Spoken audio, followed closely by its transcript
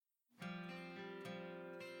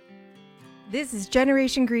This is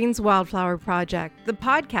Generation Green's Wildflower Project, the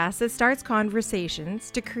podcast that starts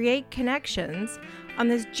conversations to create connections on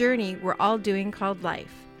this journey we're all doing called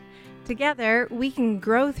life. Together, we can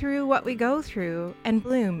grow through what we go through and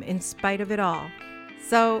bloom in spite of it all.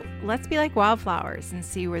 So let's be like wildflowers and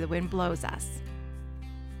see where the wind blows us.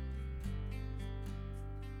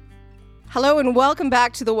 Hello and welcome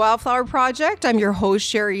back to the Wildflower Project. I'm your host,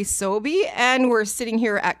 Sherry Sobey, and we're sitting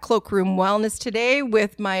here at Cloakroom Wellness today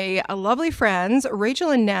with my lovely friends, Rachel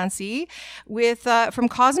and Nancy, from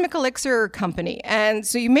Cosmic Elixir Company. And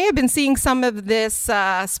so you may have been seeing some of this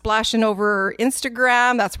splashing over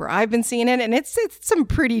Instagram. That's where I've been seeing it, and it's some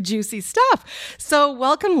pretty juicy stuff. So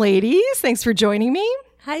welcome, ladies. Thanks for joining me.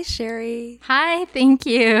 Hi, Sherry. Hi, thank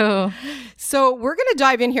you. So we're going to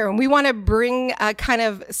dive in here and we want to bring kind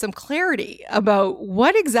of some clarity about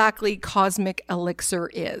what exactly Cosmic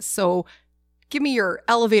Elixir is. So give me your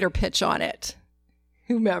elevator pitch on it.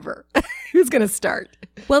 Whomever. Who's going to start?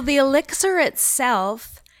 Well, the elixir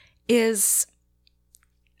itself is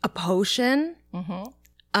a potion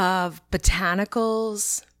of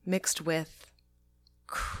botanicals mixed with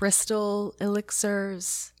crystal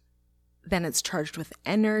elixirs. Then it's charged with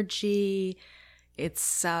energy.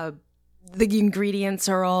 It's the ingredients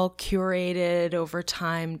are all curated over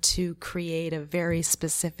time to create a very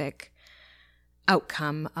specific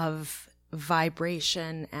outcome of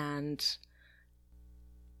vibration and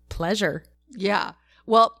pleasure. Yeah.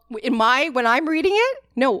 Well, when I'm reading it,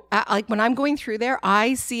 like when I'm going through there,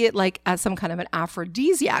 I see it like as some kind of an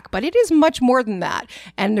aphrodisiac, but it is much more than that.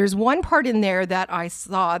 And there's one part in there that I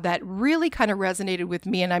saw that really kind of resonated with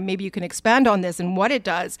me. And maybe you can expand on this and what it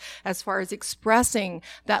does as far as expressing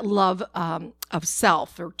that love of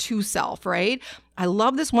self or to self, right? I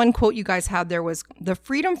love this one quote you guys had there was the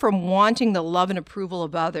freedom from wanting the love and approval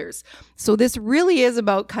of others. So this really is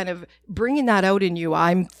about kind of bringing that out in you,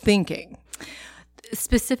 I'm thinking.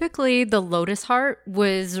 Specifically, the lotus heart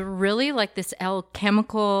was really like this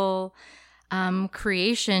alchemical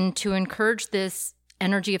creation to encourage this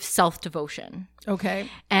energy of self-devotion. Okay.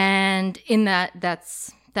 And in that's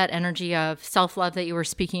that energy of self-love that you were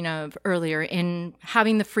speaking of earlier, in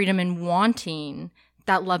having the freedom and wanting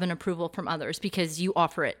that love and approval from others because you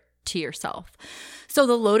offer it to yourself. So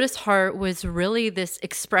the lotus heart was really this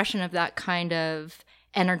expression of that kind of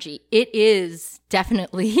energy. It is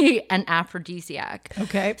definitely an aphrodisiac.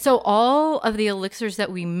 Okay. So all of the elixirs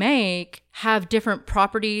that we make have different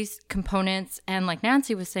properties, components, and like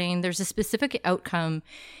Nancy was saying, there's a specific outcome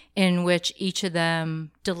in which each of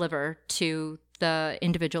them deliver to the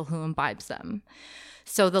individual who imbibes them.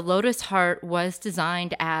 So the lotus heart was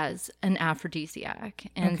designed as an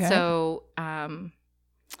aphrodisiac. And so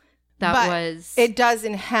it does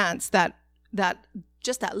enhance that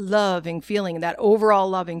just that loving feeling, that overall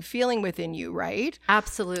loving feeling within you, right?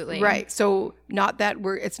 Absolutely. Right. So not that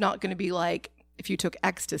it's not going to be like if you took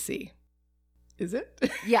ecstasy. Is it?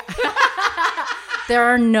 Yeah. There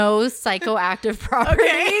are no psychoactive properties.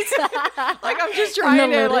 Okay. Like I'm just trying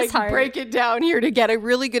to break it down here to get a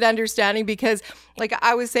really good understanding because like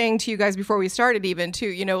I was saying to you guys before we started even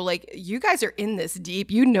too, like you guys are in this deep,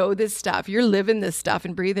 this stuff, you're living this stuff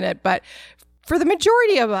and breathing it. But for the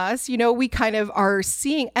majority of us, we kind of are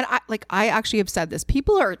seeing, and I actually have said this,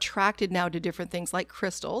 people are attracted now to different things like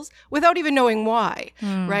crystals without even knowing why,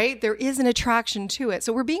 right? There is an attraction to it.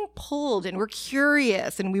 So we're being pulled and we're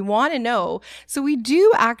curious and we want to know. So we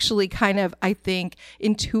do actually kind of, I think,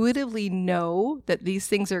 intuitively know that these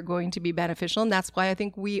things are going to be beneficial. And that's why I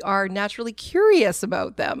think we are naturally curious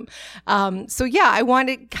about them. So yeah, I want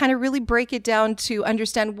to kind of really break it down to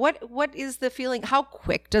understand what is the feeling? How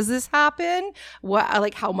quick does this happen?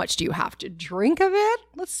 How much do you have to drink of it?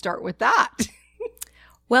 Let's start with that.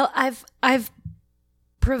 Well, I've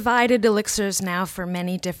provided elixirs now for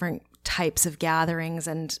many different types of gatherings,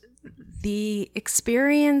 and the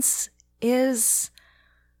experience is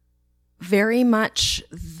very much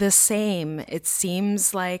the same. It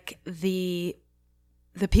seems like the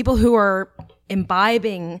people who are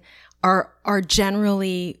imbibing are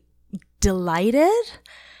generally delighted.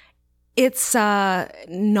 It's a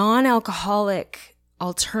non-alcoholic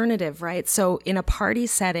alternative, right? So in a party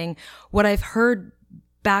setting, what I've heard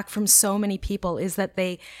back from so many people is that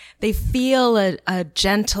they feel a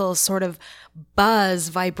gentle sort of buzz,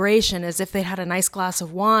 vibration, as if they had a nice glass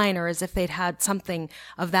of wine or as if they'd had something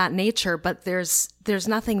of that nature. But there's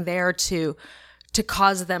nothing there to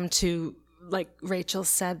cause them to like Rachel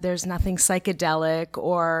said, there's nothing psychedelic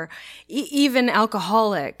or even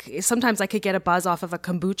alcoholic. Sometimes I could get a buzz off of a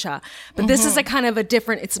kombucha, but this is a kind of a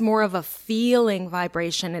different, it's more of a feeling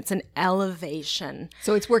vibration. It's an elevation.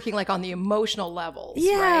 So it's working like on the emotional levels,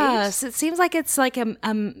 yes, right? It seems like it's like a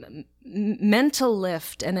mental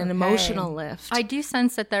lift and an emotional lift. I do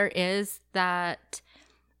sense that there is that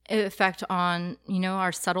effect on,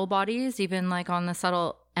 our subtle bodies, even like on the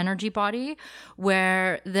subtle energy body,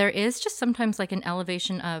 where there is just sometimes like an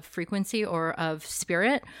elevation of frequency or of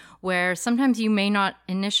spirit, where sometimes you may not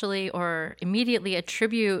initially or immediately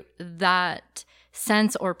attribute that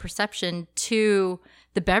sense or perception to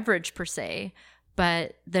the beverage per se.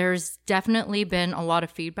 But there's definitely been a lot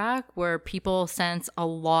of feedback where people sense a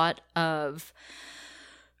lot of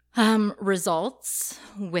results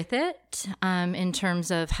with it, in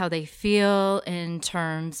terms of how they feel, in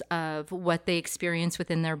terms of what they experience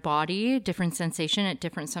within their body, different sensation at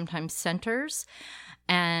different sometimes centers.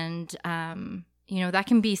 And, that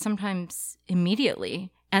can be sometimes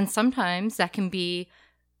immediately, and sometimes that can be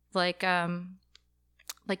like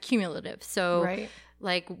cumulative. So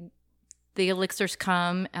like the elixirs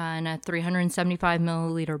come in a 375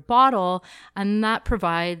 milliliter bottle, and that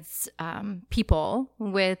provides people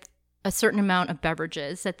with a certain amount of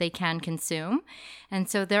beverages that they can consume. And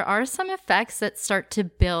so there are some effects that start to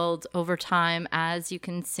build over time as you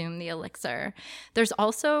consume the elixir. There's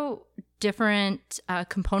also different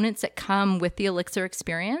components that come with the elixir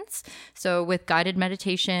experience. So with guided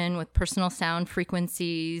meditation, with personal sound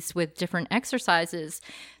frequencies, with different exercises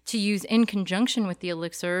to use in conjunction with the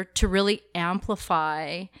elixir to really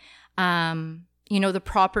amplify, the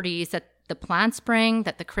properties that the plants bring,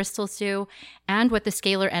 that the crystals do, and what the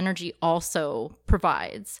scalar energy also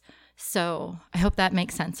provides. So I hope that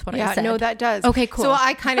makes sense what I said. Yeah, no, that does. Okay, cool. So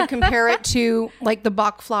I kind of compare it to like the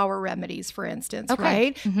Bach flower remedies, for instance,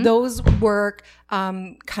 right? Mm-hmm. Those work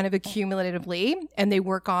kind of accumulatively, and they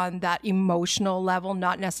work on that emotional level,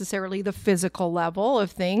 not necessarily the physical level of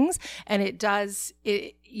things. And it's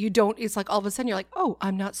like all of a sudden you're like, oh,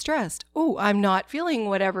 I'm not stressed. Oh, I'm not feeling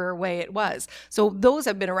whatever way it was. So those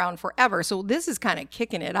have been around forever. So this is kind of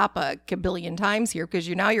kicking it up a kabillion times here, because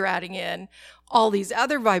now you're adding in all these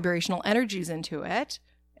other vibrational energies into it.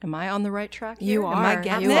 Am I on the right track here? You are. Am I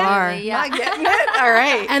getting you it? are. Yeah. Am I getting it? All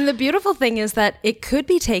right. And the beautiful thing is that it could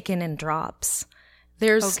be taken in drops.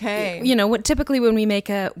 There's, typically when we make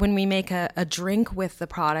a drink with the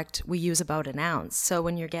product, we use about an ounce. So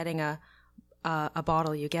when you're getting a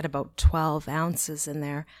bottle, you get about 12 ounces in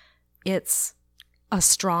there. It's a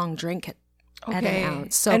strong drink at an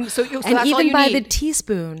ounce. So and that's even by the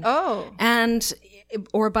teaspoon. Oh.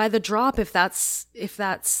 Or by the drop, if that's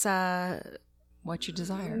what you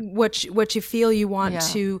desire, what you feel you want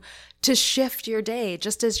to shift your day,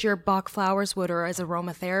 just as your Bach flowers would, or as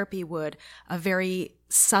aromatherapy would. A very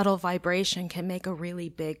subtle vibration can make a really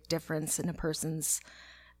big difference in a person's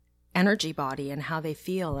energy body and how they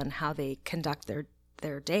feel and how they conduct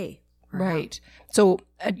their day. Right. So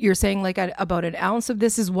you're saying like about an ounce of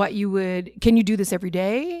this is what can you do this every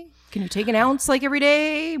day? Can you take an ounce like every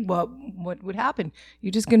day? What would happen?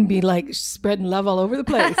 You're just going to be like spreading love all over the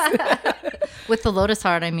place. With the Lotus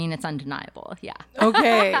Heart, I mean, it's undeniable. Yeah.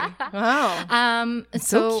 Okay. Wow.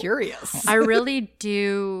 So curious. I really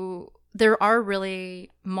do. There are really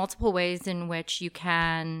multiple ways in which you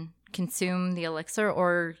can consume the elixir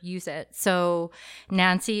or use it. So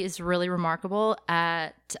Nancy is really remarkable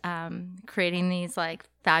at creating these like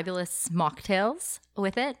fabulous mocktails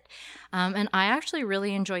with it. And I actually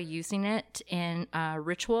really enjoy using it in a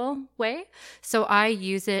ritual way. So I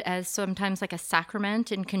use it as sometimes like a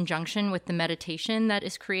sacrament in conjunction with the meditation that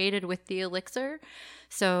is created with the elixir.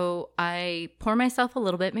 So I pour myself a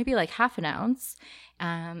little bit, maybe like half an ounce,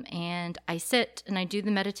 and I sit and I do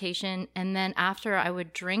the meditation. And then after, I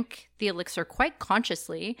would drink the elixir quite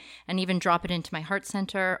consciously and even drop it into my heart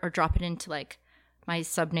center or drop it into like my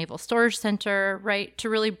subnaval storage center, right? To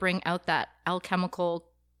really bring out that alchemical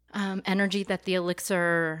energy that the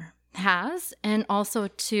elixir has, and also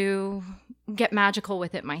to get magical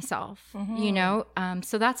with it myself,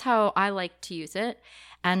 So that's how I like to use it.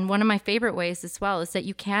 And one of my favorite ways as well is that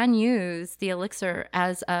you can use the elixir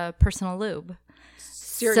as a personal lube.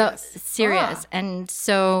 Serious. And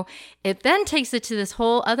so it then takes it to this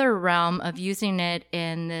whole other realm of using it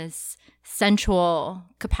in this sensual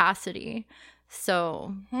capacity.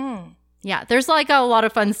 So, yeah, there's like a lot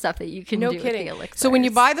of fun stuff that you can do with the elixir. So when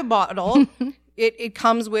you buy the bottle, it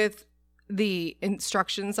comes with the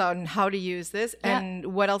instructions on how to use this.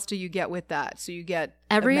 And what else do you get with that? So you get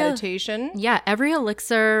every meditation? Every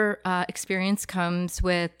elixir experience comes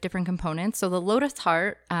with different components. So the Lotus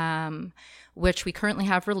Heart, which we currently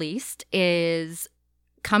have released,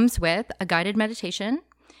 comes with a guided meditation.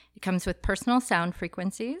 It comes with personal sound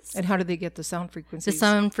frequencies. And how do they get the sound frequencies? The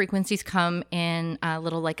sound frequencies come in a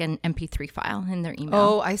little like an MP3 file in their email.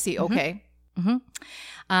 Oh, I see. Okay. Mm-hmm.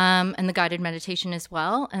 And the guided meditation as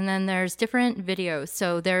well. And then there's different videos.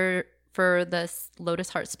 So for the Lotus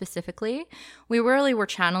Heart specifically, we really were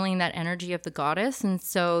channeling that energy of the goddess. And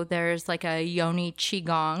so there's like a Yoni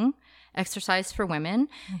Qigong exercise for women.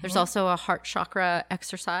 Mm-hmm. There's also a heart chakra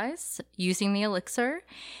exercise using the elixir.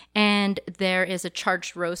 And there is a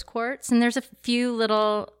charged rose quartz. And there's a few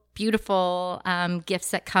little beautiful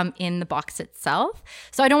gifts that come in the box itself.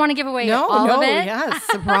 So I don't want to give away all of it. Yes,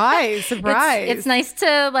 surprise. It's nice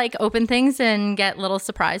to like open things and get little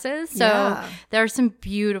surprises. So there are some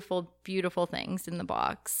beautiful, beautiful things in the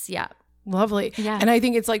box. Yeah. Lovely. Yeah. And I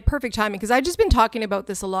think it's like perfect timing because I've just been talking about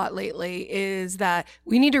this a lot lately is that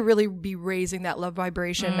we need to really be raising that love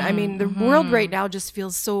vibration. I mean, the world right now just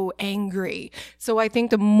feels so angry. So I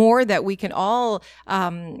think the more that we can all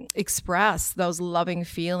express those loving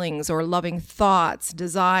feelings or loving thoughts,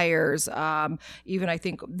 desires, even I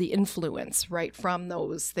think the influence right from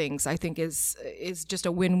those things, I think is just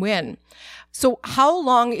a win-win. So how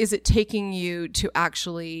long is it taking you to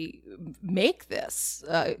actually make this?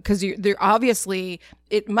 Because they're obviously,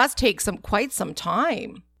 it must take quite some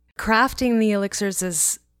time. Crafting the elixirs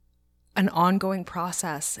is an ongoing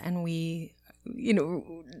process, and we,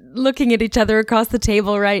 looking at each other across the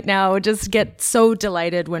table right now, just get so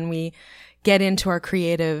delighted when we get into our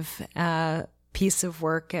creative piece of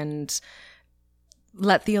work and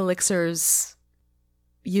let the elixirs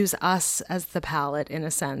use us as the palette in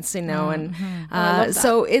a sense, and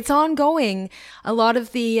so it's ongoing. A lot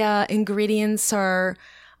of the ingredients are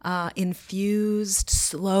infused,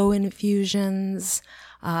 slow infusions.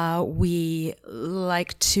 We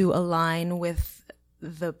like to align with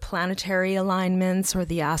the planetary alignments or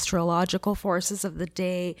the astrological forces of the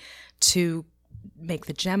day to make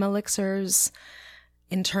the gem elixirs.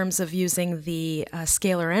 In terms of using the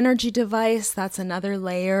scalar energy device, that's another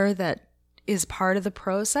layer that is part of the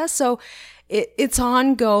process. So it's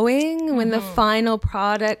ongoing. When the final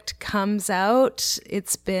product comes out,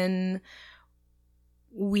 it's been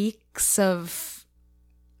weeks of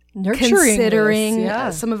nurturing considering.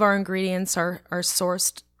 This, some of our ingredients are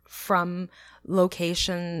sourced from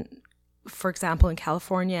location, for example, in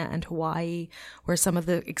California and Hawaii, where some of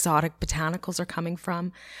the exotic botanicals are coming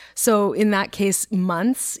from. So in that case,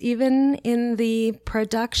 months even in the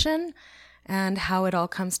production. And how it all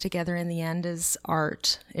comes together in the end is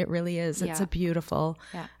art. It really is. It's a beautiful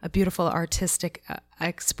artistic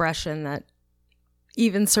expression that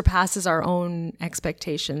even surpasses our own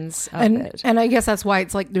expectations of it. And I guess that's why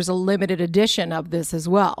it's like there's a limited edition of this as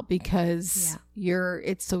well, because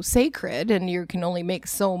it's so sacred and you can only make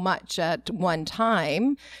so much at one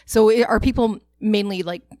time. So are people mainly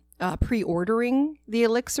like pre-ordering the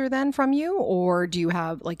elixir then from you, or do you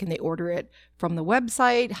have can they order it from the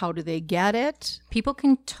website? How do they get it? People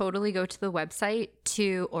can totally go to the website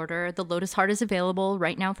to order. The Lotus Heart is available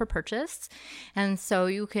right now for purchase, and so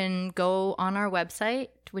you can go on our website,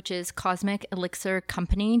 which is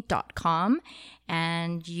cosmicelixircompany.com,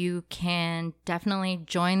 and you can definitely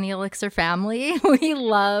join the elixir family. We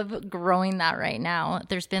love growing that right now.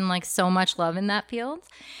 There's been so much love in that field,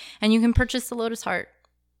 and you can purchase the Lotus Heart.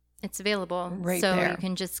 It's available right so there. You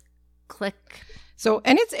can just click. So,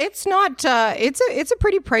 and it's not it's a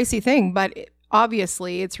pretty pricey thing, but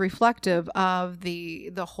obviously it's reflective of the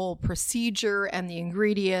whole procedure and the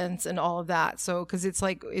ingredients and all of that. So, because it's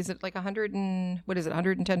is it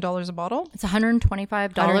 $110 a bottle? It's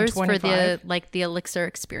 $125 for the elixir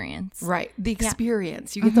experience. Right, the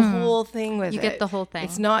experience. You get the whole thing with it. You get the whole thing.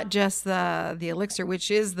 It's not just the elixir, which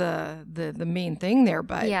is the main thing there,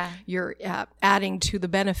 but you're adding to the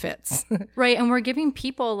benefits. Right, and we're giving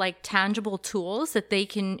people tangible tools that they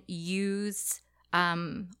can use.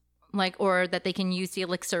 Or that they can use the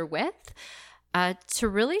elixir with to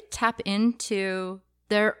really tap into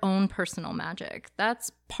their own personal magic. That's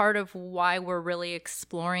part of why we're really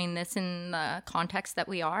exploring this in the context that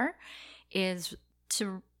we are, is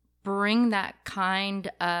to bring that kind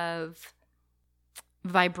of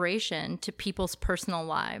vibration to people's personal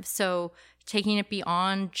lives. So taking it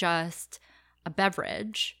beyond just a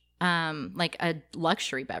beverage, like a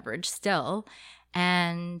luxury beverage still,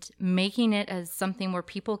 and making it as something where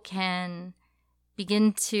people can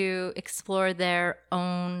begin to explore their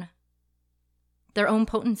own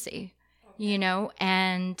potency,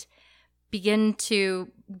 and begin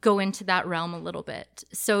to go into that realm a little bit.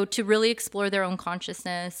 So to really explore their own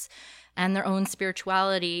consciousness, and their own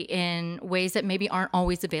spirituality in ways that maybe aren't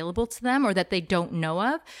always available to them or that they don't know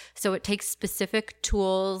of. So it takes specific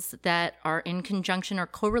tools that are in conjunction or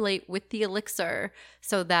correlate with the elixir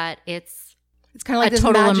so that it's kind of like a this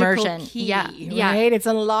total magical immersion. key, Yeah. right? It's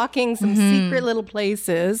unlocking some secret little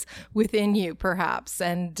places within you, perhaps.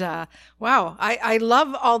 And wow, I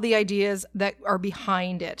love all the ideas that are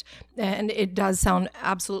behind it. And it does sound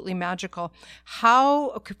absolutely magical.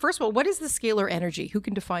 First of all, what is the scalar energy? Who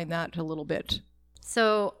can define that a little bit?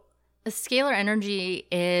 So a scalar energy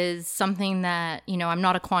is something that, I'm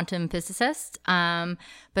not a quantum physicist,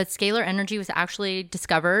 but scalar energy was actually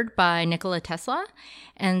discovered by Nikola Tesla.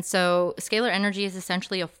 And so scalar energy is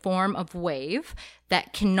essentially a form of wave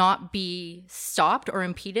that cannot be stopped or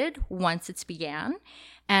impeded once it's began.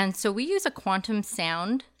 And so we use a quantum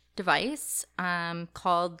sound device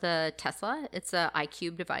called the Tesla. It's a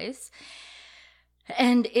iCube device.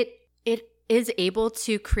 And it is able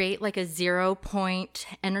to create like a 0-point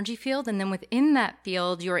energy field. And then within that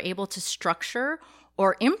field, you're able to structure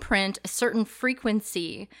or imprint a certain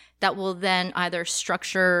frequency that will then either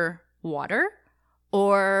structure water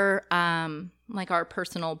or like our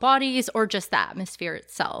personal bodies or just the atmosphere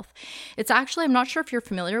itself. It's actually, I'm not sure if you're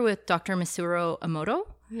familiar with Dr. Masaru Emoto.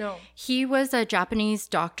 No. He was a Japanese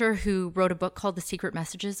doctor who wrote a book called The Secret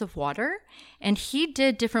Messages of Water. And he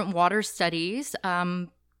did different water studies,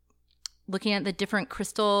 looking at the different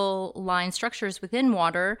crystalline structures within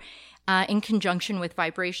water in conjunction with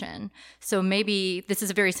vibration. So maybe this is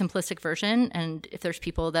a very simplistic version, and if there's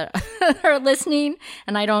people that are listening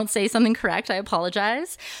and I don't say something correct, I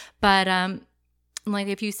apologize. But like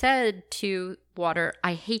if you said to water,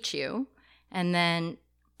 I hate you, and then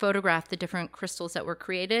photograph the different crystals that were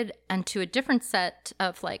created, and to a different set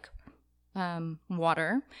of like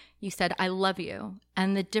water, you said, I love you.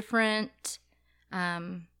 And the different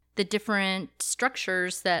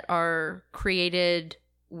structures that are created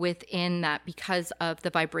within that because of the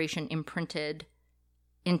vibration imprinted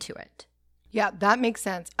into it. Yeah, that makes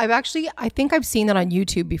sense. I think I've seen that on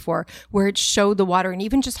YouTube before, where it showed the water and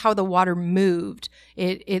even just how the water moved.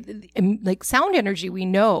 It like sound energy, we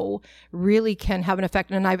know really can have an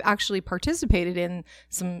effect. And I've actually participated in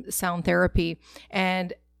some sound therapy,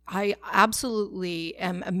 and I absolutely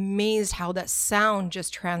am amazed how that sound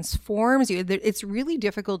just transforms you. It's really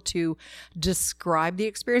difficult to describe the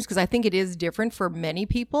experience because I think it is different for many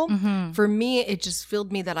people. Mm-hmm. For me, it just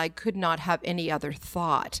filled me that I could not have any other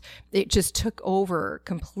thought. It just took over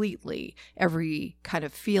completely every kind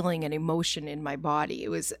of feeling and emotion in my body.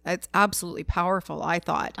 It's absolutely powerful, I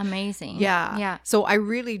thought. Amazing. Yeah. Yeah. So I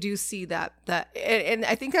really do see that, and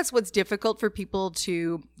I think that's what's difficult for people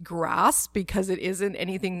to grasp because it isn't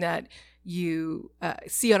anything that you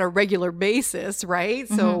see on a regular basis, right?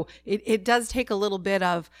 Mm-hmm. So it does take a little bit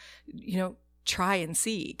of, try and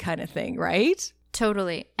see kind of thing, right?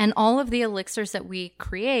 Totally. And all of the elixirs that we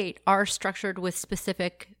create are structured with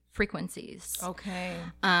specific frequencies. Okay.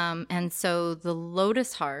 And so the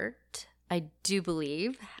Lotus Heart, I do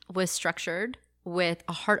believe, was structured with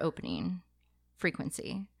a heart opening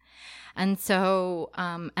frequency. And so,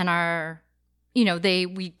 and our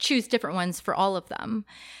we choose different ones for all of them.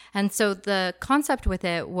 And so the concept with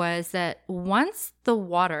it was that once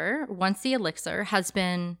the elixir has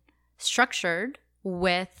been structured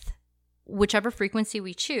with whichever frequency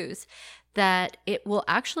we choose, that it will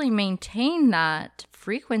actually maintain that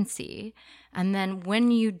frequency. And then when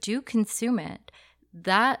you do consume it,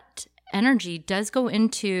 that energy does go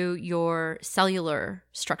into your cellular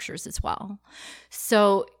structures as well.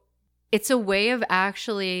 So it's a way of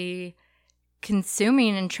actually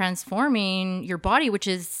consuming and transforming your body, which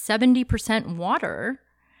is 70% water,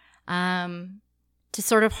 to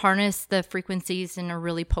sort of harness the frequencies in a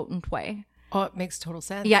really potent way. Oh, it makes total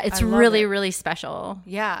sense. Yeah, it's really, really special.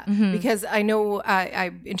 Yeah, because I know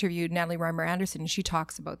I interviewed Natalie Reimer Anderson, and she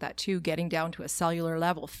talks about that too, getting down to a cellular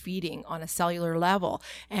level, feeding on a cellular level.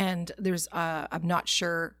 And there's, I'm not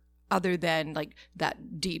sure, other than like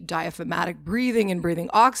that deep diaphragmatic breathing and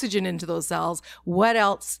breathing oxygen into those cells, what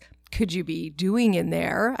else could you be doing in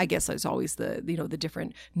there? I guess there's always the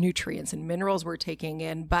different nutrients and minerals we're taking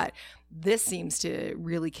in, but this seems to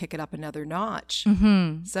really kick it up another notch.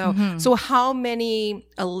 Mm-hmm. So how many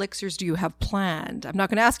elixirs do you have planned? I'm not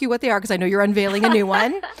going to ask you what they are because I know you're unveiling a new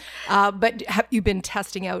one, but have you been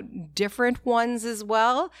testing out different ones as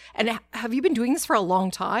well? And have you been doing this for a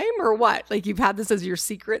long time or what? Like you've had this as your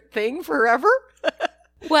secret thing forever?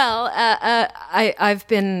 Well, I've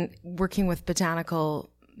been working with botanical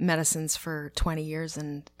medicines for 20 years,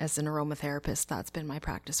 and as an aromatherapist, that's been my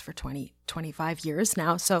practice for 25 years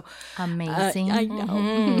now. So amazing. I know.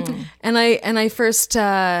 Mm-hmm. And I first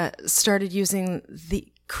started using the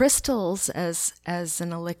crystals as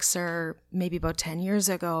an elixir maybe about 10 years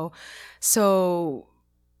ago. So,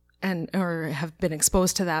 or have been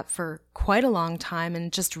exposed to that for quite a long time,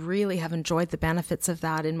 and just really have enjoyed the benefits of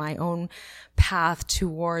that in my own path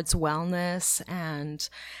towards wellness, and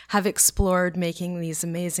have explored making these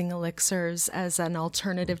amazing elixirs as an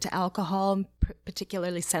alternative to alcohol. I'm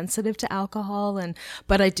particularly sensitive to alcohol,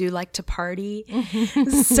 but I do like to party.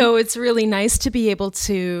 So it's really nice to be able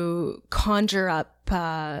to conjure up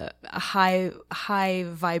high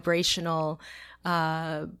vibrational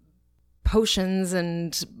potions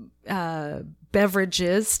and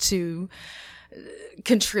beverages to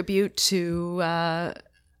contribute to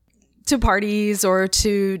parties or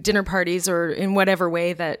to dinner parties, or in whatever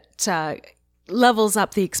way that levels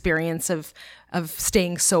up the experience of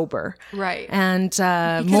staying sober. Right. And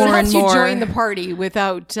because more it helps and more you join the party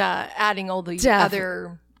without adding all the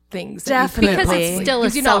other things. Definitely. Because it's still a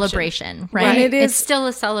celebration, right? And it is, it's still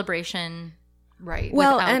a celebration. Right.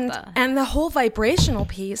 Well, and the whole vibrational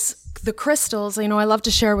piece, the crystals, I love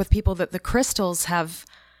to share with people that the crystals have,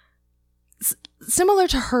 similar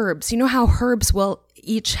to herbs, how herbs will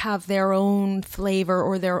each have their own flavor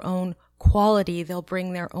or their own quality. They'll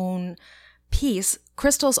bring their own piece.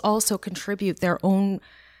 Crystals also contribute their own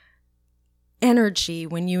energy.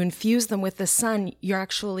 When you infuse them with the sun, you're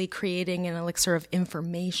actually creating an elixir of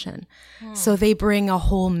information. So they bring a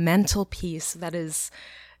whole mental piece that is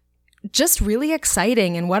just really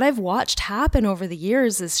exciting. And what I've watched happen over the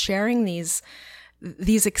years is sharing these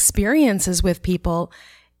experiences with people.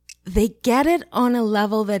 They get it on a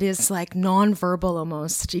level that is like nonverbal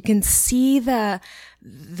almost. You can see the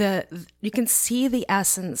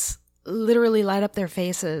essence literally light up their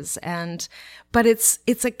faces, but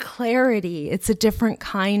it's a clarity. It's a different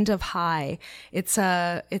kind of high. It's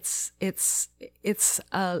a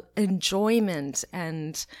enjoyment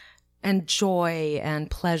and joy and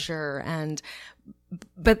pleasure,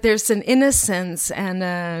 but there's an innocence and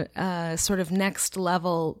a sort of next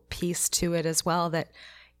level piece to it as well, that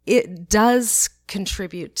it does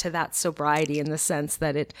contribute to that sobriety in the sense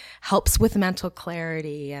that it helps with mental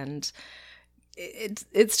clarity. And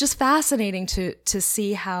it's just fascinating to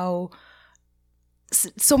see how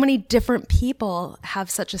so many different people have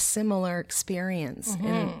such a similar experience.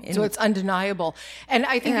 So it's undeniable. And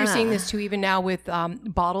I think you're seeing this too, even now with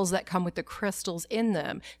bottles that come with the crystals in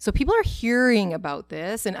them. So people are hearing about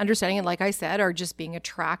this and understanding it, like I said, are just being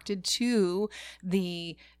attracted to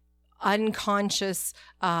the unconscious,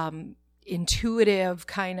 intuitive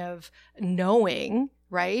kind of knowing,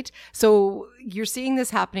 right? So you're seeing this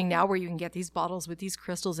happening now where you can get these bottles with these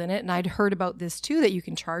crystals in it. And I'd heard about this too, that you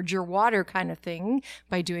can charge your water kind of thing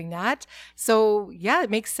by doing that. So yeah, it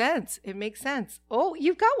makes sense. It makes sense. Oh,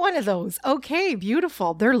 you've got one of those. Okay,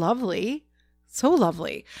 beautiful. They're lovely. So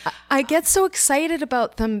lovely. I get so excited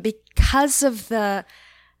about them because of the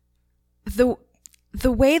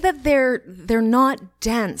way that they're not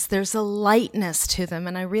dense. There's a lightness to them.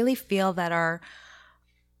 And I really feel that our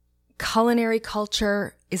culinary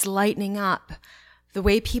culture is lightening up. The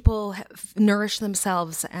way people nourish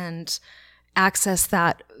themselves and access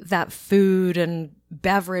that food and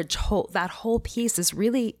beverage, that whole piece is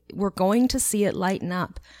really, we're going to see it lighten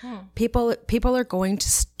up. People are going to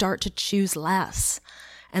start to choose less.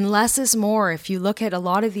 And less is more. If you look at a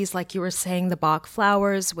lot of these, like you were saying, the Bach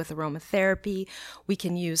flowers with aromatherapy, we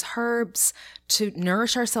can use herbs to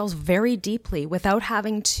nourish ourselves very deeply without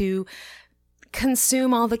having to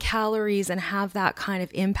consume all the calories and have that kind of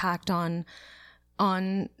impact on,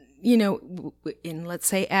 in, let's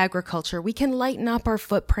say, agriculture. We can lighten up our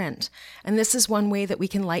footprint. And this is one way that we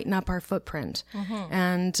can lighten up our footprint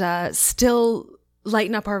and still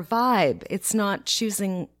lighten up our vibe. It's not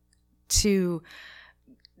choosing to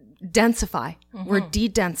densify. We're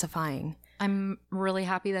de-densifying. I'm really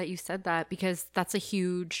happy that you said that, because that's a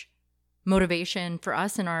huge motivation for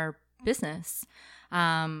us in our business.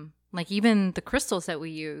 Like even the crystals that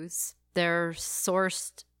we use, they're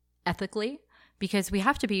sourced ethically, because we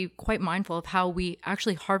have to be quite mindful of how we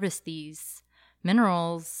actually harvest these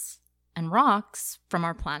minerals and rocks from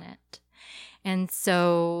our planet. And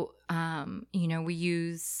so, we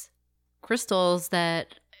use crystals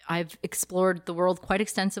that I've explored the world quite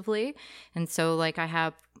extensively. And so like I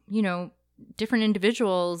have, different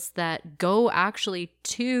individuals that go actually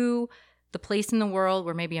to the place in the world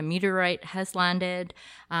where maybe a meteorite has landed,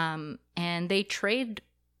 and they trade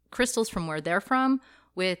crystals from where they're from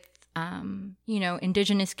with,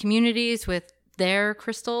 indigenous communities with their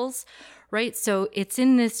crystals, right? So it's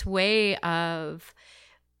in this way of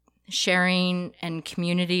sharing and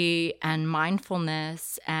community and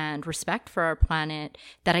mindfulness and respect for our planet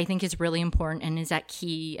that I think is really important and is at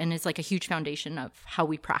key and is like a huge foundation of how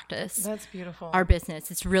we practice. That's beautiful. Our business.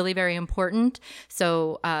 It's really very important.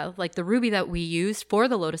 So like the ruby that we used for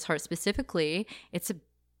the Lotus Heart specifically, it's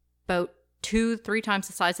about 2-3 times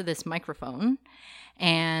the size of this microphone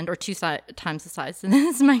or 2 times the size of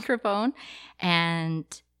this microphone. And,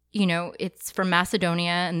 you know, it's from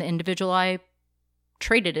Macedonia, and the individual I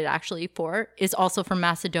traded it actually for is also from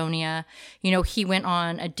Macedonia. You know, he went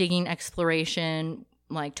on a digging exploration,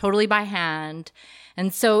 like totally by hand.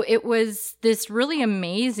 And so it was this really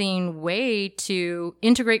amazing way to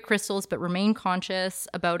integrate crystals, but remain conscious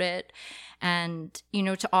about it. And, you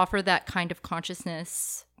know, to offer that kind of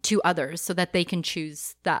consciousness to others so that they can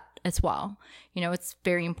choose that as well. You know, it's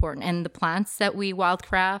very important. And the plants that we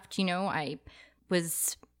wildcraft, you know, I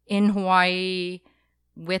was in Hawaii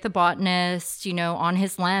with a botanist, you know, on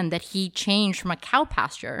his land that he changed from a cow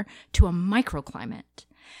pasture to a microclimate.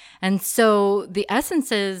 And so the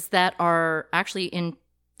essences that are actually in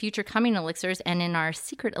future coming elixirs and in our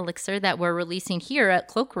secret elixir that we're releasing here at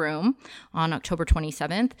Cloakroom on October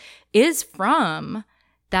 27th is from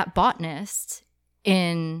that botanist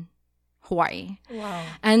in Hawaii. Wow.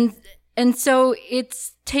 And so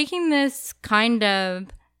it's taking this kind of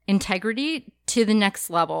integrity to the next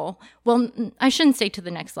level. Well, I shouldn't say to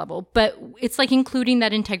the next level, but it's like including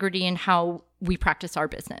that integrity in how we practice our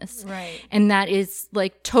business. Right. And that is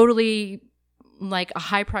like totally like a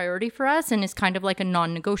high priority for us and is kind of like a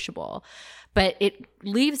non-negotiable. But it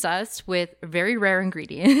leaves us with very rare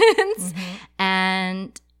ingredients.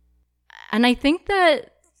 And I think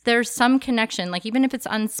that there's some connection, like even if it's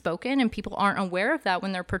unspoken and people aren't aware of that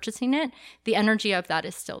when they're purchasing it, the energy of that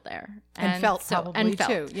is still there. And felt probably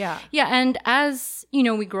too. Yeah. Yeah. And as, you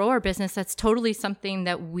know, we grow our business, that's totally something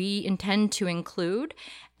that we intend to include,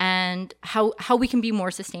 and how we can be more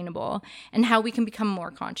sustainable and how we can become more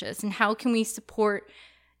conscious and how can we support,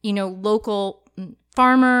 you know, local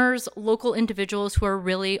farmers, local individuals who are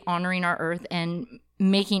really honoring our earth and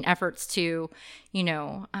making efforts to,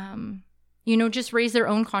 just raise their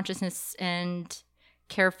own consciousness and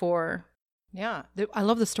care for. Yeah. I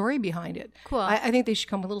love the story behind it. Cool. I think they should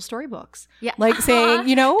come with little storybooks. Yeah. Like saying,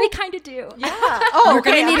 you know. They kind of do. Yeah. Oh, you're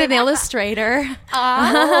going to need an illustrator.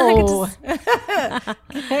 Oh.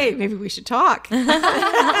 Hey, maybe we should talk. Do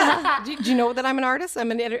you know that I'm an artist?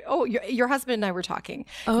 I'm an editor. Oh, your husband and I were talking.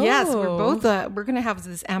 Oh. Yes, we're both, we're going to have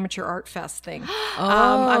this amateur art fest thing.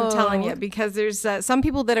 I'm telling you, because there's some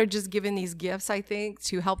people that are just given these gifts, I think,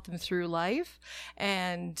 to help them through life.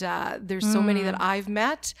 And there's so many that I've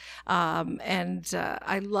met. And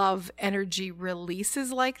I love energy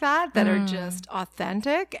releases like that are just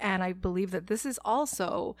authentic. And I believe that this is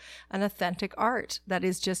also an authentic art that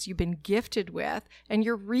is just you've been gifted with and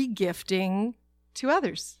you're re-gifting to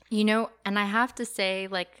others. You know, and I have to say,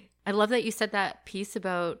 like, I love that you said that piece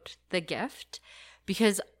about the gift,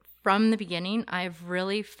 because from the beginning, I've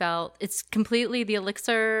really felt it's completely the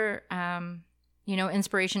elixir,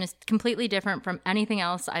 inspiration is completely different from anything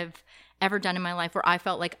else I've ever done in my life, where I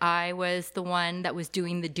felt like I was the one that was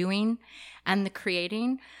doing the doing and the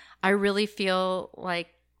creating. I really feel like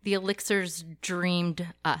the elixirs dreamed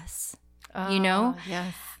us,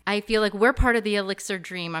 Yes. I feel like we're part of the elixir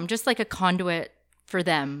dream. I'm just like a conduit for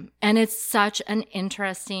them. And it's such an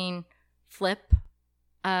interesting flip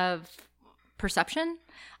of perception.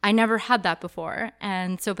 I never had that before.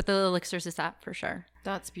 And so, but the elixirs is that for sure.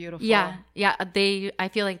 That's beautiful. Yeah. Yeah. I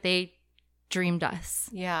feel like they dreamed us.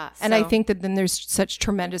 Yeah. And I think that then there's such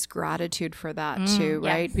tremendous gratitude for that too,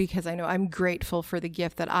 right? Yes. Because I know I'm grateful for the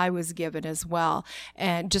gift that I was given as well.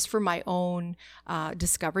 And just for my own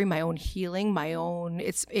discovery, my own healing,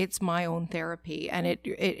 it's my own therapy. And it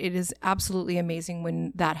is absolutely amazing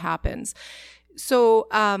when that happens. So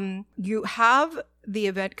you have the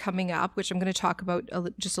event coming up, which I'm going to talk about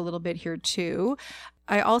just a little bit here too.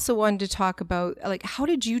 I also wanted to talk about, like, how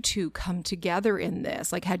did you two come together in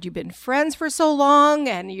this? Like, had you been friends for so long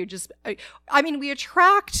and you just, we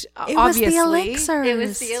attract, It obviously. was the elixirs. It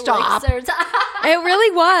was the Stop. elixirs. It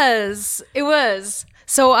really was. It was.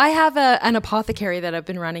 So I have an apothecary that I've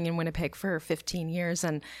been running in Winnipeg for 15 years,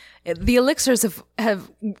 and the elixirs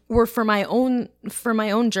were for my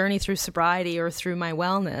own journey through sobriety or through my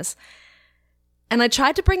wellness. And I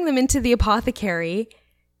tried to bring them into the apothecary,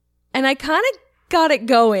 and I kind of got it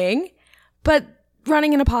going, but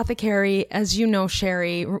running an apothecary, as you know,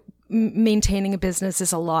 Sherry, maintaining a business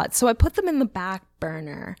is a lot. So I put them in the back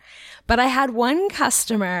burner. But I had one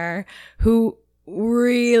customer who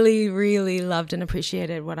really, really loved and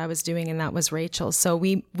appreciated what I was doing, and that was Rachel. So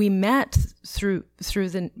we met through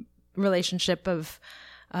the relationship of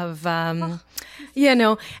you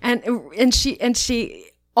know, and she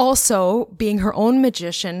also, being her own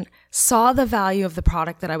magician, saw the value of the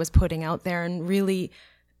product that I was putting out there and really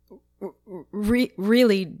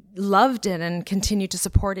loved it and continued to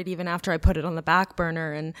support it even after I put it on the back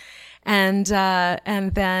burner. And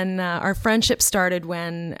then our friendship started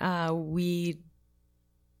when we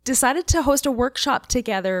decided to host a workshop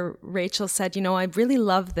together. Rachel said, you know, I really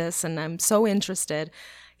love this and I'm so interested.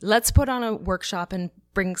 Let's put on a workshop and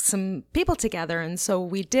bring some people together. And so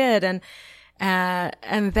we did.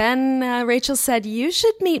 And then Rachel said, you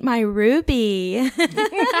should meet my Ruby.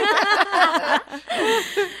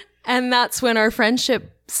 And that's when our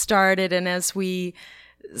friendship started. And as we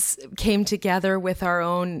came together with our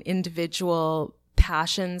own individual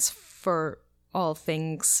passions for all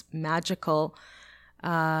things magical,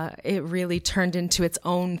 it really turned into its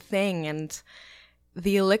own thing. And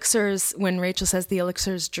the elixirs, when Rachel says the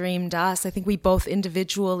elixirs dreamed us, I think we both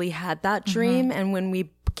individually had that dream. Mm-hmm. And when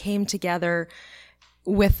we came together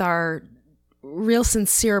with our real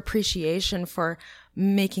sincere appreciation for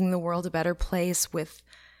making the world a better place, with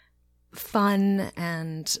fun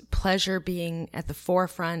and pleasure being at the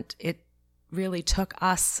forefront, it really took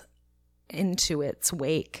us into its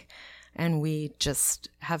wake. And we just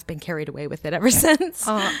have been carried away with it ever since.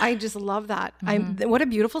 I just love that. What a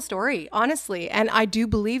beautiful story, honestly. And I do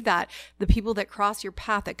believe that the people that cross your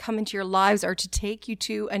path, that come into your lives, are to take you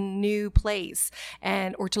to a new place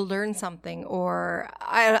or to learn something, or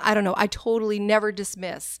I don't know. I totally never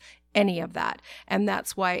dismiss any of that. And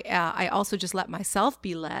that's why I also just let myself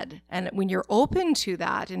be led. And when you're open to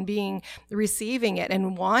that and receiving it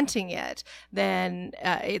and wanting it, then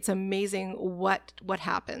it's amazing what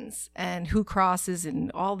happens and who crosses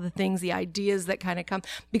and all the things, the ideas that kind of come.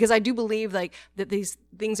 Because I do believe like that these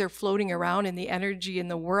things are floating around in the energy in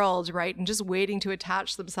the world, right? And just waiting to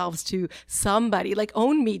attach themselves to somebody, like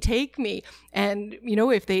own me, take me. And, you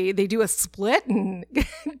know, if they do a split and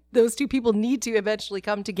those two people need to eventually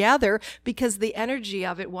come together, because the energy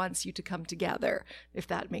of it wants you to come together, if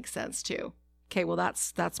that makes sense too. Okay, well,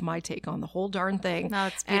 that's my take on the whole darn thing. No,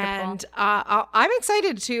 it's beautiful. And I'm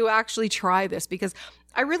excited to actually try this because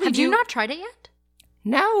I really Have you not tried it yet?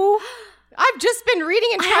 No. I've just been reading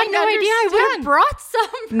and trying to understand. I had no idea. I would have brought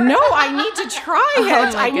some. No, I need to try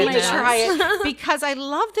it. I need goodness. to try it because I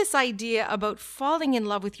love this idea about falling in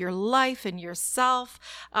love with your life and yourself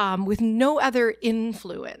with no other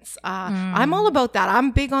influence. I'm all about that.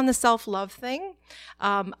 I'm big on the self-love thing.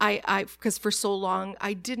 Because for so long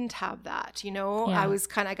I didn't have that, you know. Yeah.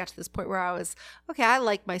 I got to this point where I was, okay, I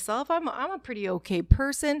like myself. I'm a pretty okay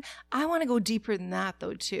person. I want to go deeper than that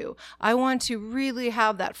though too. I want to really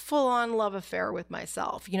have that full-on love affair with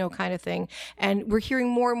myself, you know, kind of thing. And we're hearing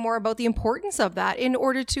more and more about the importance of that in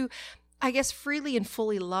order to, I guess, freely and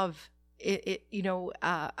fully love it, you know,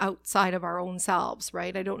 outside of our own selves,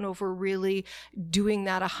 right? I don't know if we're really doing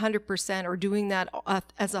that 100% or doing that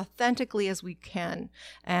as authentically as we can.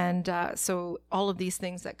 And so all of these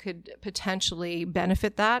things that could potentially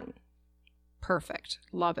benefit that, perfect.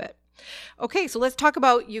 Love it. Okay, so let's talk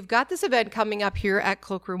about, you've got this event coming up here at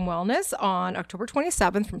Cloakroom Wellness on October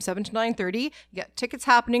 27th from 7 to 9:30. You got tickets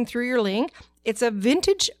happening through your link. It's a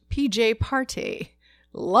vintage PJ party.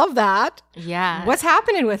 Love that. Yeah. What's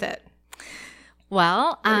happening with it?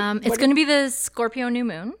 Well, it's going to be the Scorpio new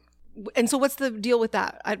moon. And so what's the deal with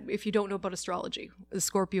that? If you don't know about astrology, the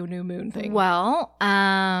Scorpio new moon thing. Well,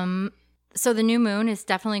 so the new moon is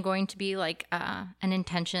definitely going to be like an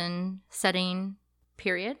intention setting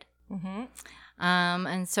period. Mm-hmm.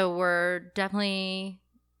 And so we're definitely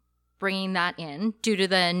bringing that in due to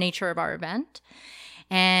the nature of our event.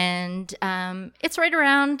 And it's right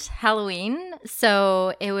around Halloween.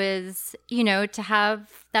 So it was, you know, to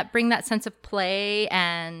have that, bring that sense of play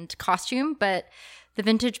and costume. But the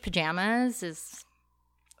vintage pajamas is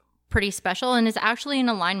pretty special and is actually in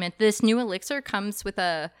alignment. This new elixir comes with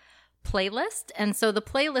a playlist. And so the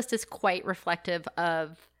playlist is quite reflective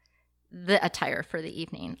of the attire for the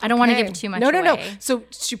evening. I don't want to give too much away. No. So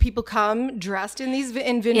should people come dressed in these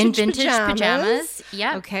vintage pajamas?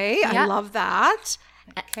 Yeah. Okay. Yep. I love that.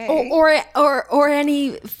 Okay. Or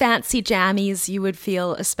any fancy jammies you would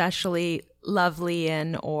feel especially lovely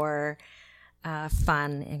in, or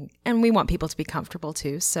fun, and we want people to be comfortable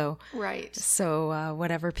too. So right. So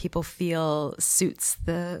whatever people feel suits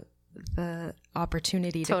the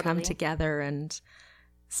opportunity to come together and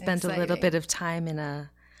spend a little bit of time in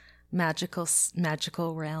a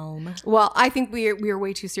magical realm. Well, I think we are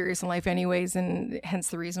way too serious in life anyways, and hence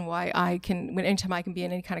the reason why anytime I can be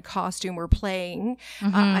in any kind of costume or playing,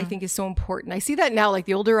 I think is so important. I see that now, like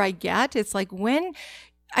the older I get, it's like when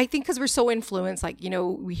I think because we're so influenced, like,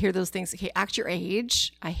 we hear those things, okay, act your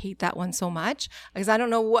age. I hate that one so much because I don't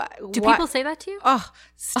know what. Do people say that to you? Oh,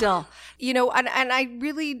 still, and I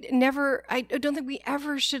really never, I don't think we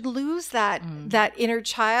ever should lose that inner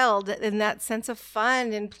child and that sense of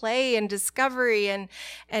fun and play and discovery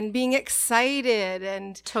and being excited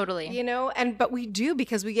and totally, but we do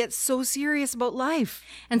because we get so serious about life.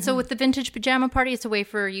 And so with the vintage pajama party, it's a way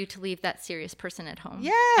for you to leave that serious person at home.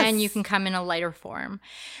 Yes. And you can come in a lighter form.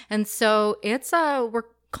 And so it's we're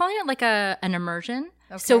calling it like an immersion.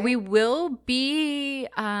 Okay. So we will be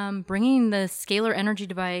bringing the scalar energy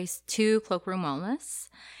device to Cloakroom Wellness,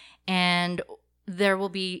 and there will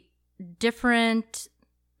be different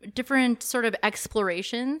sort of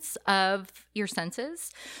explorations of your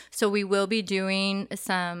senses. So we will be doing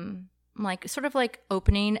some sort of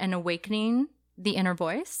opening and awakening the inner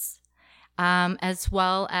voice, as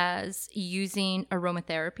well as using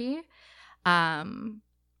aromatherapy.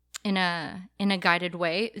 In a guided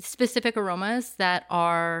way, specific aromas that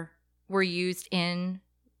were used in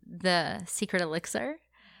the secret elixir.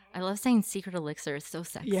 I love saying secret elixir. It's so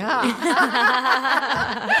sexy. Yeah.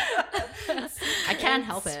 I can't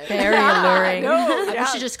help it. Very alluring. We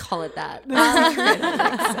should just call it that.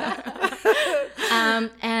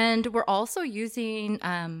 And we're also using,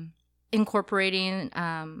 incorporating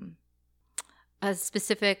a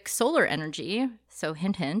specific solar energy. So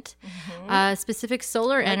hint, specific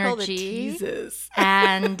solar energy.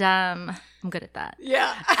 And I'm good at that.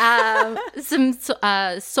 Yeah. Some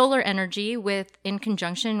solar energy in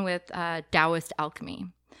conjunction with Taoist alchemy.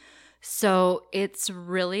 So it's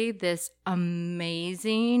really this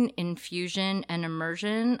amazing infusion and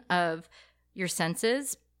immersion of your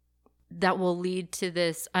senses that will lead to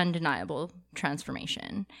this undeniable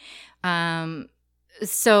transformation.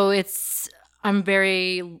 So I'm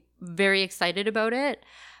very, very excited about it.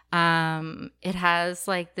 It has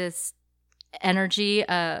this energy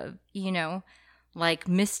of,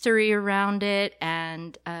 mystery around it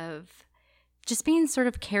and of just being sort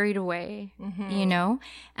of carried away,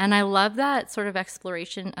 and I love that sort of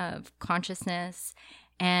exploration of consciousness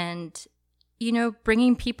and,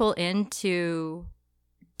 bringing people in to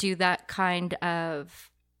do that kind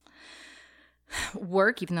of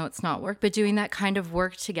work, even though it's not work, but doing that kind of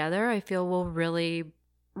work together, I feel will really,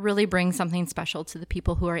 really bring something special to the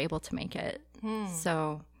people who are able to make it.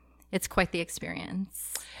 So it's quite the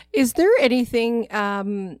experience. Is there anything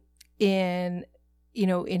in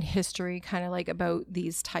history kind of about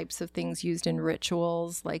these types of things used in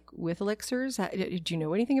rituals, with elixirs? Do you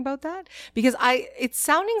know anything about that? Because it's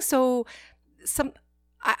sounding so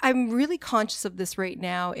I'm really conscious of this right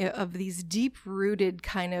now, of these deep-rooted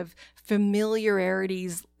kind of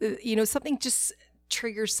familiarities, something just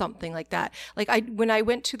triggers something like that. When I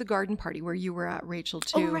went to the garden party where you were at, Rachel,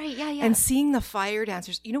 too. Oh, right, yeah. And seeing the fire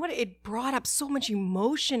dancers, you know what? It brought up so much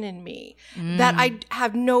emotion in me that I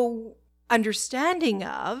have no understanding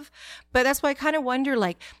of. But that's why I kind of wonder,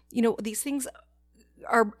 these things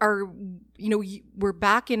are we're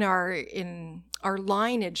back in our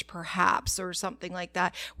lineage perhaps, or something like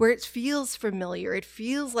that, where it feels familiar. It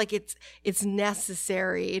feels like it's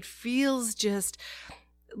necessary. It feels just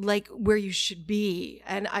like where you should be.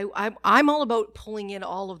 And I'm all about pulling in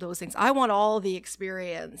all of those things. I want all the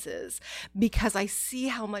experiences because I see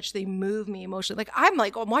how much they move me emotionally. I'm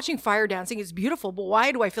watching fire dancing. It's beautiful, but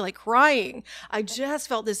why do I feel like crying? I just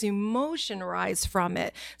felt this emotion rise from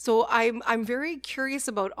it. So I'm very curious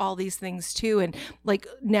about all these things too. And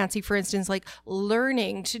Nancy, for instance,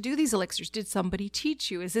 learning to do these elixirs. Did somebody teach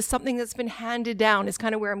you? Is this something that's been handed down? Is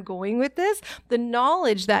kind of where I'm going with this. The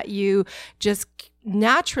knowledge that you just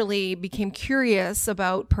naturally became curious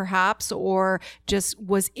about, perhaps, or just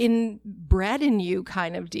was inbred in you,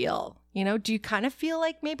 kind of deal. Do you kind of feel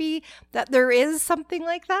like maybe that there is something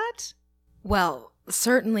like that? Well,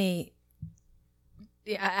 certainly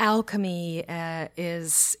alchemy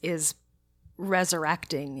is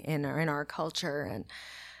resurrecting in our culture,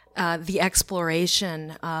 and the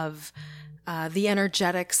exploration of the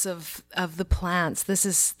energetics of the plants. This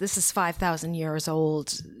is 5,000 years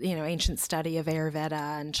old. Ancient study of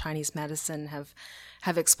Ayurveda and Chinese medicine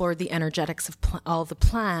have explored the energetics of all the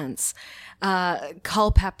plants.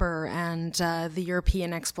 Culpeper and the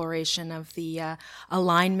European exploration of the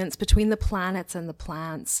alignments between the planets and the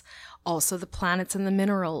plants, also the planets and the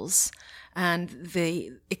minerals, and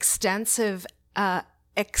the extensive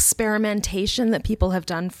experimentation that people have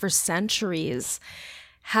done for centuries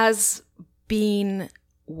has been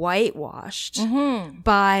whitewashed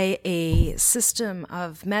by a system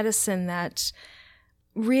of medicine that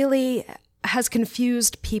really has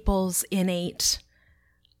confused people's innate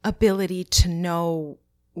ability to know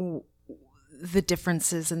the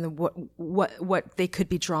differences and the what they could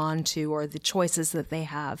be drawn to, or the choices that they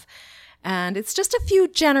have. And it's just a few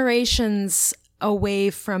generations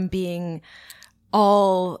away from being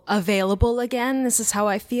all available again. This is how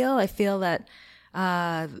I feel. I feel that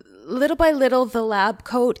little by little, the lab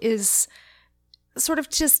coat is sort of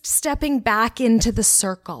just stepping back into the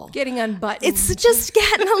circle. Getting unbuttoned. It's just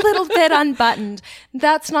getting a little bit unbuttoned.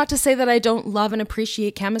 That's not to say that I don't love and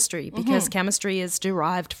appreciate chemistry, because chemistry is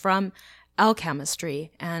derived from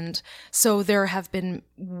alchemistry. And so there have been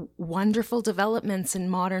wonderful developments in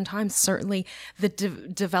modern times. Certainly the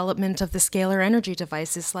development of the scalar energy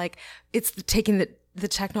device is like, it's taking the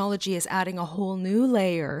technology is adding a whole new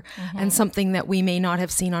layer and something that we may not have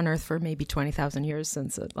seen on Earth for maybe 20,000 years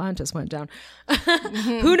since Atlantis went down.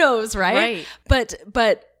 Who knows, right? But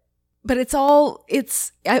I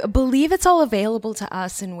believe it's all available to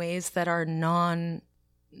us in ways that are non-linear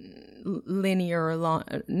or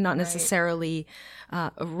not necessarily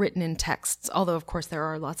written in texts, although of course there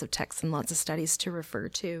are lots of texts and lots of studies to refer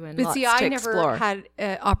to and lots to explore. I never had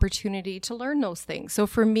an opportunity to learn those things. So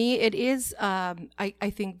for me, it is,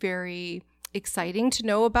 I think, very exciting to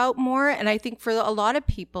know about more. And I think for a lot of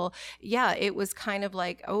people, yeah, it was kind of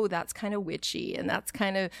like, oh, that's kind of witchy and that's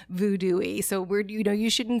kind of voodoo-y. So you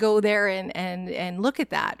shouldn't go there and look at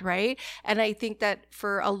that, right? And I think that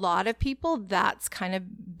for a lot of people, that's kind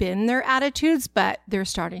of been their attitudes, but they're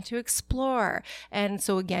starting to explore. And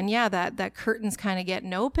so again, yeah, that curtain's kind of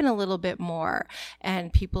getting open a little bit more,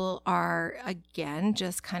 and people are again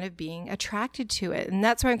just kind of being attracted to it. And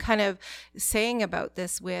that's what I'm kind of saying about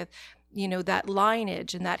this with, that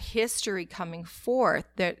lineage and that history coming forth,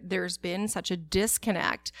 that there's been such a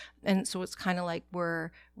disconnect. And so it's kind of like we're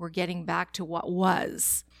getting back to what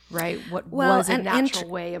was, right? What was a natural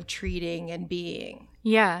way of treating and being.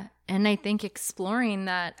 Yeah. And I think exploring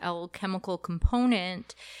that alchemical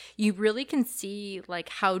component, you really can see like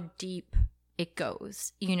how deep it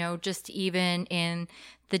goes, just even in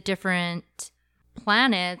the different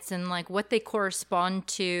planets and like what they correspond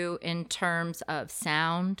to in terms of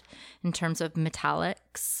sound, in terms of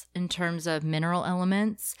metallics, in terms of mineral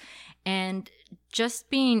elements. And just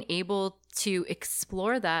being able to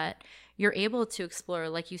explore that, you're able to explore,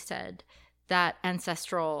 like you said, that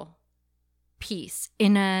ancestral piece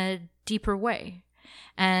in a deeper way.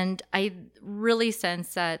 And I really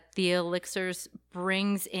sense that the elixirs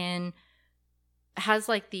has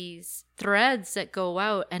like these threads that go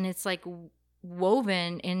out, and it's like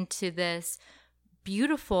woven into this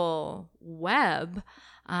beautiful web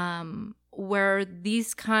where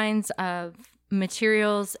these kinds of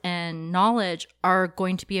materials and knowledge are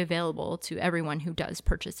going to be available to everyone who does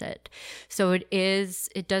purchase it. So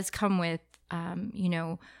it does come with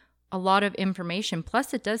a lot of information.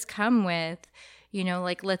 Plus it does come with,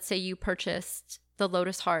 like let's say you purchased the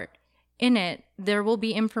Lotus Heart. In it, there will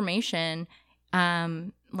be information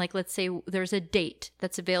like let's say there's a date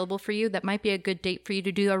that's available for you that might be a good date for you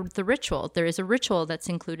to do the ritual. There is a ritual that's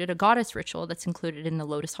included, a goddess ritual that's included in the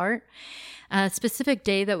Lotus Heart. A specific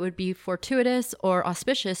day that would be fortuitous or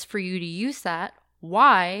auspicious for you to use that.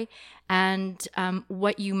 Why? And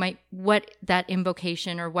what that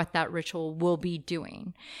invocation or what that ritual will be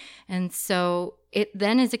doing. And so it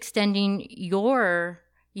then is extending your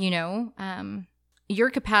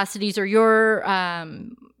capacities or your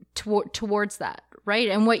towards that. Right.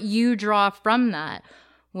 And what you draw from that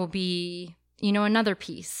will be, another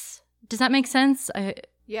piece. Does that make sense? I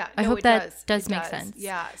hope that does make sense.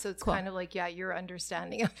 Yeah. So it's kind of like, your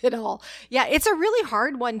understanding of it all. Yeah. It's a really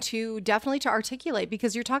hard one to articulate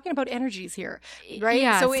because you're talking about energies here, right?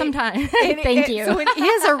 Yeah. So sometimes. Thank you. So it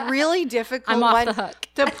is a really difficult I'm off one the hook.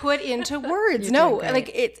 to put into words. No,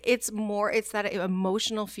 like it's that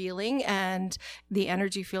emotional feeling and the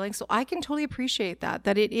energy feeling. So I can totally appreciate that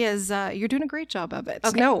it is, you're doing a great job of it.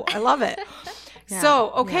 Okay. No, I love it.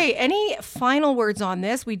 Any final words on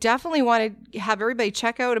this? We definitely want to have everybody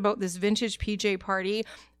check out about this vintage PJ party.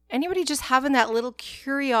 Anybody just having that little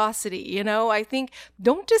curiosity, I think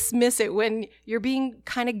don't dismiss it when you're being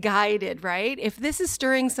kind of guided, right? If this is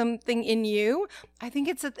stirring something in you, I think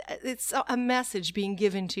it's a message being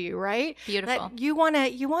given to you, right? Beautiful. That you want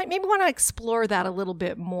to explore that a little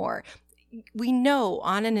bit more. We know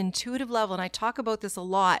on an intuitive level, and I talk about this a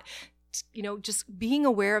lot, just being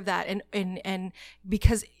aware of that and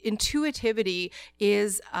because intuitivity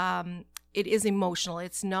is it is emotional.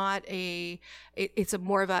 It's not it's a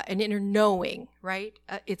more of an inner knowing, right?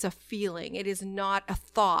 It's a feeling. It is not a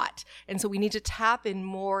thought. And so we need to tap in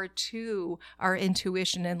more to our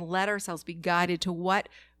intuition and let ourselves be guided to what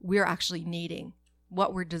we're actually needing,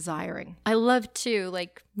 what we're desiring. I love too,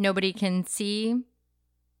 like nobody can see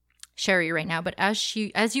Sherry right now, but as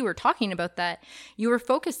you were talking about that, you were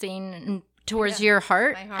focusing towards your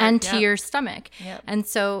heart and to your stomach. Yep. And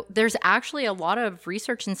so there's actually a lot of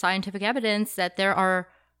research and scientific evidence that there are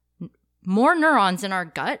more neurons in our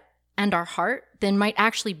gut and our heart than might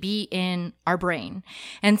actually be in our brain.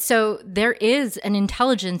 And so there is an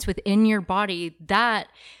intelligence within your body that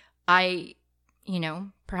I,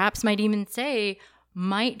 perhaps might even say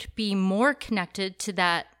might be more connected to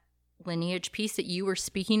that lineage piece that you were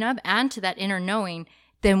speaking of and to that inner knowing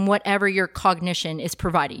than whatever your cognition is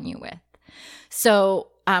providing you with. So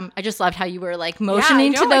I just loved how you were like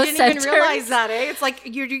motioning to those centers. I didn't even realize that. It's like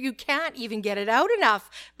you can't even get it out enough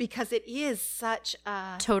because it is such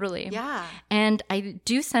a... Totally. Yeah. And I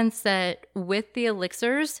do sense that with the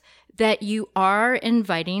elixirs that you are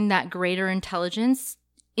inviting that greater intelligence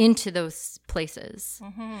into those places.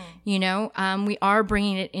 Mm-hmm. We are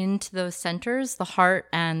bringing it into those centers, the heart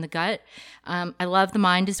and the gut. I love the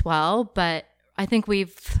mind as well, but I think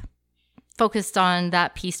we've focused on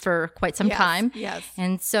that piece for quite some time. Yes.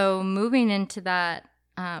 And so moving into that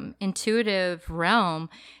intuitive realm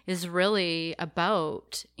is really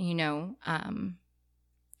about,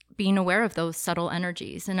 being aware of those subtle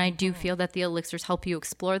energies. And I do feel that the elixirs help you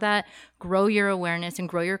explore that, grow your awareness, and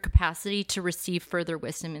grow your capacity to receive further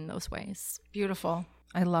wisdom in those ways. Beautiful.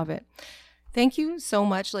 I love it. Thank you so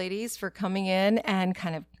much, ladies, for coming in and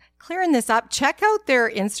kind of clearing this up. Check out their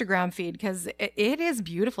Instagram feed because it is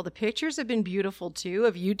beautiful. The pictures have been beautiful too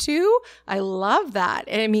of you two. I love that.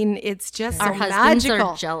 I mean, it's just our so husbands magical.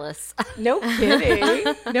 Are jealous. No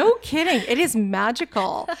kidding. No kidding. It is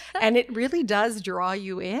magical and it really does draw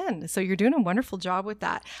you in. So you're doing a wonderful job with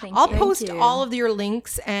that. I'll post all of your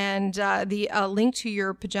links and the link to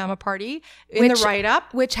your pajama party in the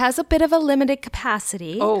write-up. Which has a bit of a limited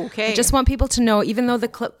capacity. Oh, okay. I just want people to know, even though the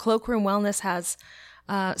Cloakroom Wellness has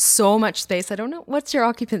so much space. I don't know. What's your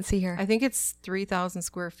occupancy here? I think it's 3,000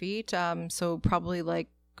 square feet. So probably like,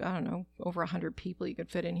 I don't know, over 100 people you could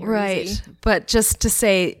fit in here. Right. Easy. But just to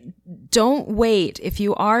say, don't wait. If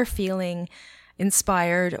you are feeling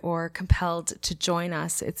inspired or compelled to join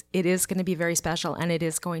us, it is going to be very special, and it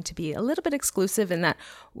is going to be a little bit exclusive in that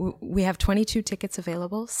we have 22 tickets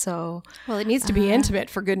available. So, well, it needs to be intimate,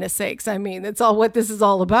 for goodness sakes. I mean, that's all what this is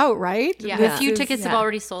all about, right? Yeah. A few tickets have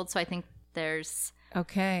already sold, so I think there's...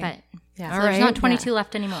 Okay. But yeah. So there's not 22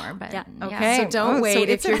 left anymore. But okay. So don't wait. So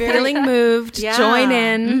if you're feeling moved, join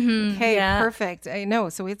in. Mm-hmm. Okay, perfect. I know.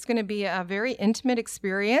 So it's going to be a very intimate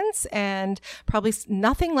experience and probably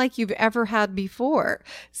nothing like you've ever had before.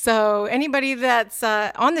 So anybody that's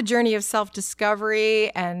on the journey of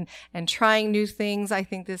self-discovery and trying new things, I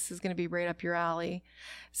think this is going to be right up your alley.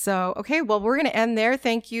 So, okay, well, we're going to end there.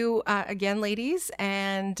 Thank you again, ladies.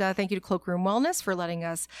 And thank you to Cloakroom Wellness for letting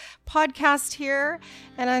us podcast here.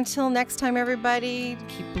 And until next time, everybody,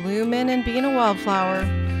 keep blooming and being a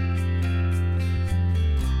wildflower.